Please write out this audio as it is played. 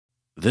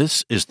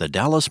This is the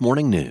Dallas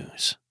Morning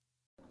News.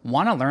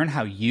 Want to learn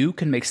how you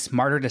can make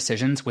smarter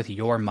decisions with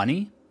your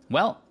money?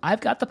 Well,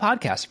 I've got the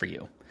podcast for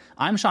you.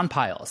 I'm Sean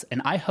Piles,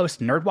 and I host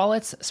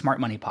NerdWallet's Smart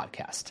Money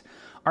Podcast.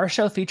 Our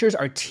show features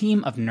our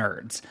team of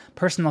nerds,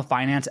 personal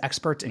finance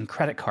experts in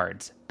credit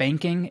cards,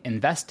 banking,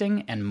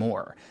 investing, and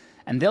more.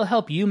 And they'll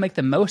help you make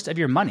the most of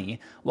your money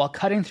while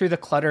cutting through the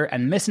clutter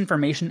and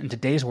misinformation in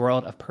today's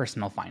world of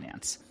personal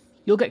finance.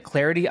 You'll get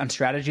clarity on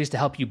strategies to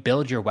help you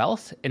build your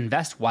wealth,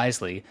 invest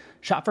wisely,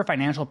 shop for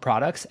financial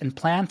products, and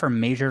plan for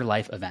major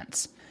life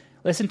events.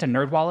 Listen to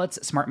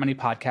NerdWallet's Smart Money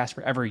Podcast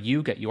wherever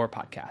you get your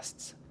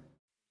podcasts.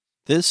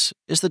 This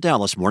is the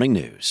Dallas Morning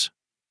News.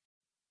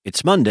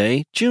 It's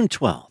Monday, June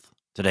 12th.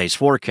 Today's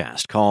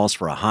forecast calls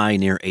for a high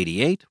near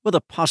 88 with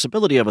a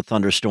possibility of a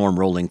thunderstorm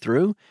rolling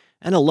through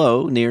and a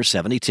low near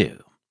 72.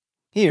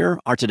 Here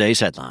are today's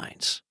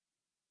headlines.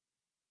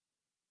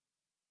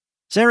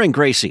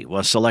 Gracey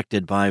was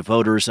selected by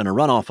voters in a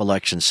runoff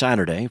election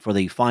Saturday for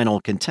the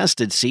final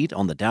contested seat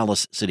on the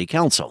Dallas City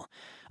Council.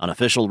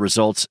 Unofficial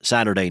results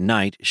Saturday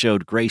night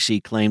showed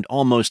Gracey claimed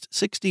almost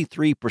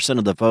 63%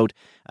 of the vote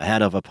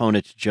ahead of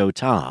opponent Joe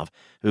Tav,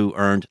 who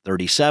earned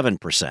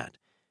 37%.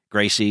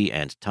 Gracey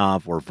and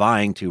Tav were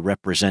vying to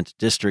represent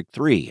District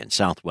 3 in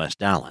southwest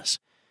Dallas.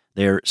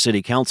 Their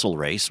city council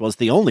race was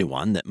the only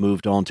one that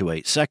moved on to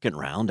a second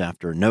round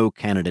after no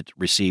candidate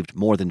received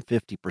more than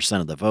 50%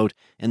 of the vote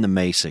in the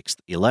May 6th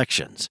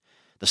elections.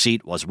 The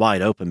seat was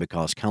wide open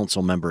because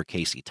council member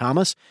Casey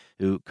Thomas,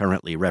 who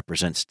currently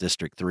represents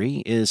District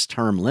 3, is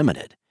term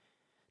limited.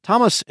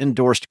 Thomas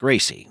endorsed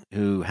Gracey,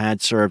 who had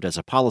served as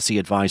a policy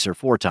advisor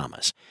for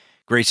Thomas.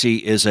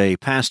 Gracey is a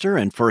pastor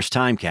and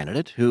first-time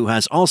candidate who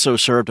has also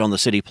served on the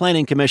City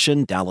Planning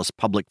Commission, Dallas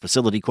Public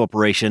Facility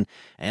Corporation,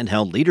 and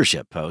held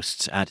leadership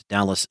posts at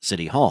Dallas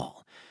City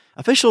Hall.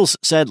 Officials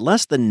said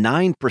less than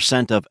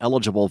 9% of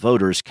eligible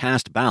voters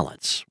cast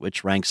ballots,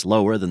 which ranks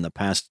lower than the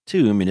past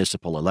two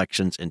municipal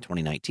elections in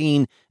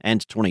 2019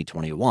 and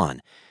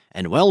 2021,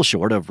 and well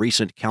short of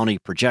recent county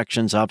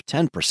projections of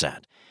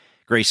 10%.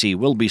 Gracey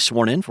will be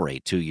sworn in for a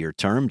 2-year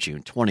term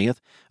June 20th,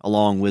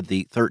 along with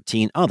the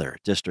 13 other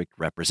district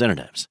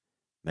representatives.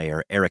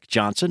 Mayor Eric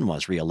Johnson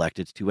was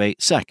reelected to a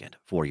second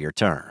 4-year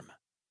term.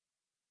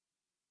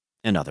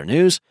 In other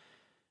news,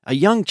 a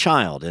young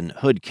child in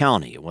Hood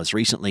County was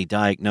recently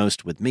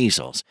diagnosed with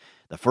measles,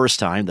 the first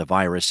time the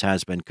virus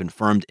has been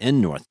confirmed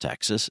in North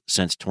Texas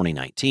since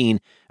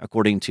 2019,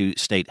 according to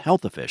state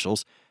health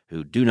officials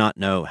who do not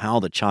know how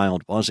the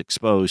child was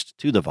exposed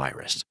to the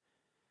virus.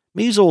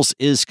 Measles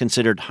is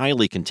considered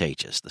highly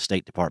contagious, the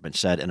State Department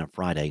said in a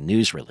Friday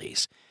news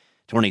release.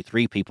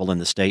 23 people in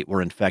the state were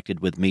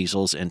infected with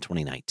measles in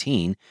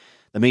 2019.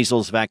 The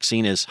measles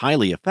vaccine is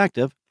highly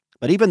effective,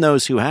 but even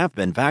those who have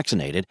been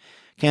vaccinated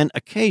can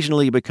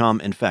occasionally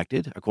become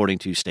infected, according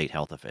to state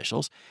health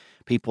officials.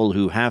 People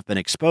who have been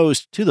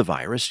exposed to the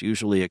virus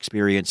usually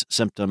experience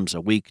symptoms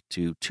a week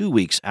to 2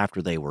 weeks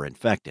after they were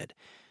infected.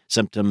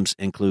 Symptoms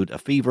include a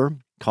fever,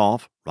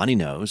 cough, runny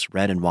nose,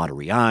 red and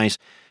watery eyes,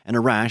 and a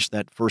rash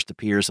that first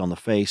appears on the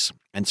face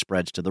and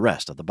spreads to the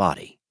rest of the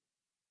body.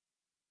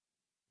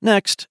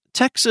 Next,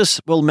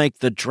 Texas will make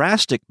the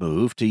drastic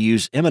move to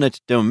use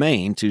eminent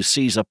domain to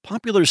seize a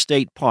popular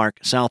state park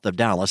south of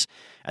Dallas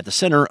at the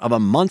center of a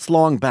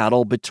month-long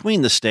battle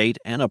between the state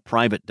and a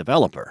private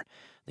developer.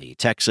 The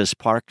Texas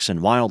Parks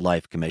and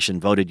Wildlife Commission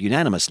voted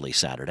unanimously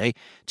Saturday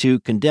to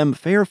condemn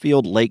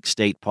Fairfield Lake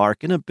State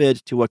Park in a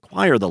bid to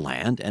acquire the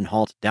land and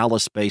halt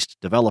Dallas-based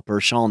developer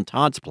Sean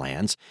Todd's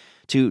plans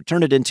to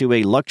turn it into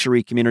a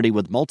luxury community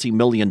with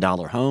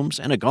multi-million-dollar homes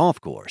and a golf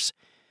course.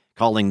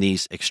 Calling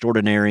these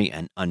extraordinary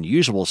and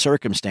unusual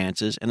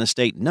circumstances in a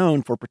state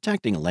known for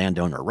protecting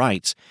landowner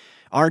rights,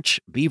 Arch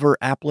Beaver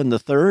Applin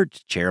III,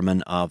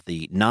 chairman of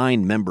the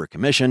 9-member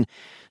commission,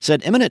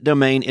 said eminent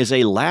domain is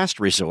a last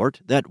resort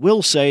that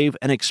will save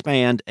and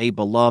expand a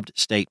beloved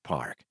state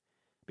park.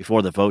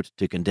 Before the vote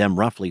to condemn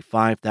roughly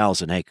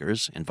 5,000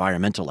 acres,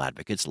 environmental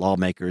advocates,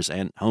 lawmakers,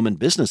 and home and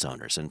business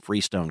owners in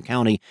Freestone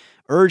County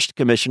urged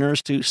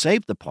commissioners to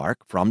save the park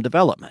from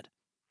development.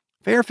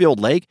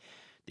 Fairfield Lake,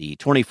 the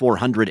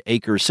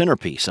 2,400-acre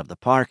centerpiece of the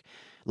park,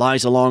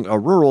 lies along a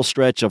rural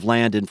stretch of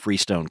land in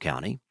Freestone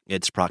County.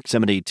 Its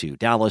proximity to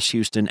Dallas,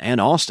 Houston, and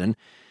Austin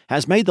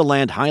has made the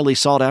land highly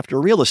sought-after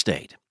real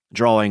estate.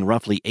 Drawing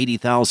roughly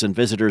 80,000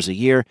 visitors a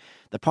year,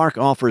 the park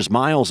offers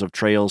miles of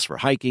trails for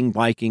hiking,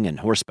 biking,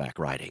 and horseback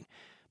riding.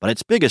 But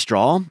its biggest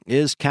draw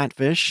is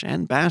catfish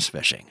and bass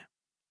fishing.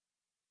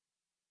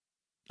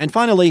 And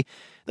finally,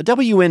 the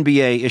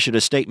WNBA issued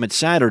a statement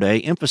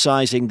Saturday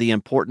emphasizing the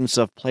importance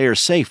of player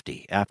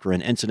safety after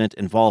an incident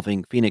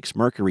involving Phoenix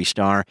Mercury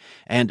star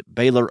and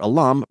Baylor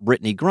alum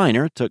Brittany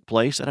Griner took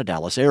place at a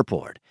Dallas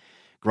airport.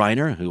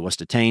 Griner, who was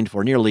detained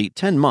for nearly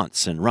 10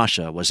 months in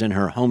Russia, was in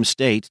her home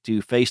state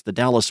to face the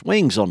Dallas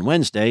Wings on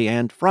Wednesday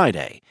and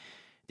Friday.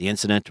 The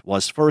incident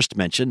was first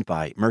mentioned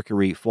by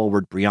Mercury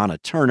forward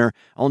Brianna Turner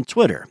on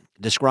Twitter,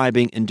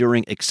 describing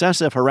enduring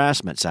excessive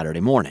harassment Saturday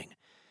morning.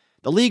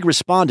 The league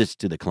responded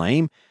to the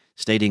claim,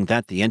 stating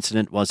that the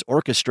incident was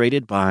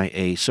orchestrated by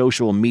a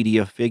social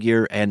media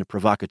figure and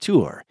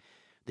provocateur.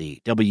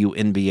 The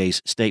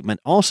WNBA's statement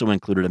also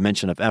included a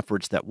mention of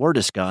efforts that were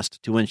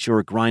discussed to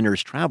ensure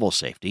Griner's travel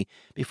safety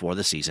before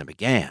the season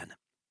began.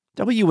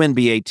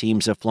 WNBA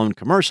teams have flown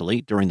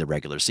commercially during the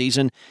regular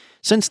season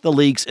since the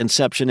league's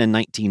inception in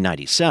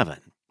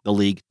 1997. The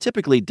league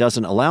typically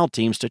doesn't allow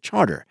teams to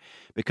charter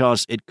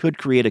because it could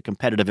create a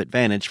competitive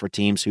advantage for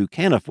teams who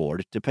can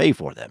afford to pay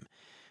for them.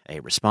 A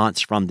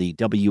response from the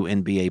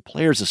WNBA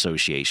Players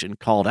Association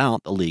called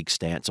out the league's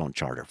stance on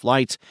charter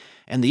flights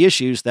and the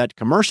issues that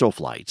commercial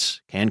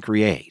flights can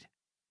create.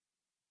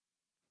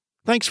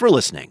 Thanks for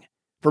listening.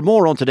 For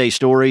more on today's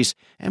stories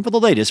and for the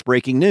latest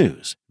breaking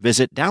news,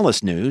 visit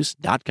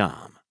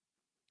dallasnews.com.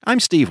 I'm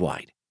Steve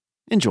White.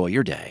 Enjoy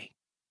your day.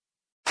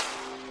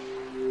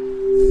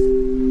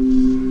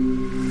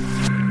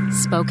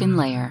 Spoken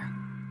Layer.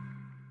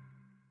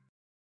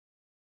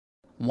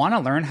 Want to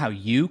learn how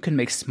you can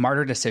make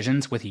smarter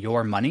decisions with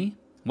your money?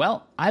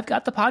 Well, I've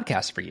got the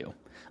podcast for you.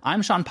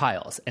 I'm Sean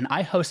Piles, and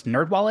I host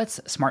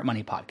NerdWallet's Smart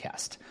Money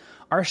Podcast.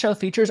 Our show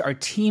features our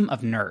team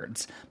of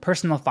nerds,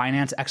 personal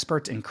finance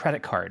experts in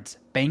credit cards,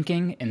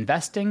 banking,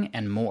 investing,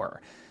 and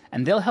more.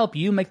 And they'll help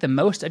you make the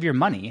most of your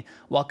money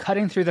while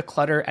cutting through the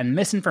clutter and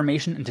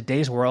misinformation in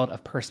today's world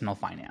of personal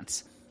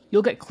finance.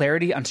 You'll get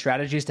clarity on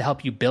strategies to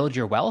help you build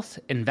your wealth,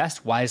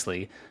 invest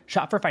wisely,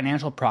 shop for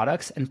financial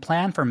products, and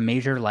plan for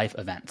major life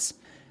events.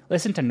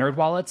 Listen to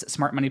NerdWallet's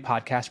Smart Money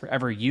Podcast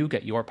wherever you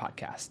get your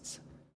podcasts.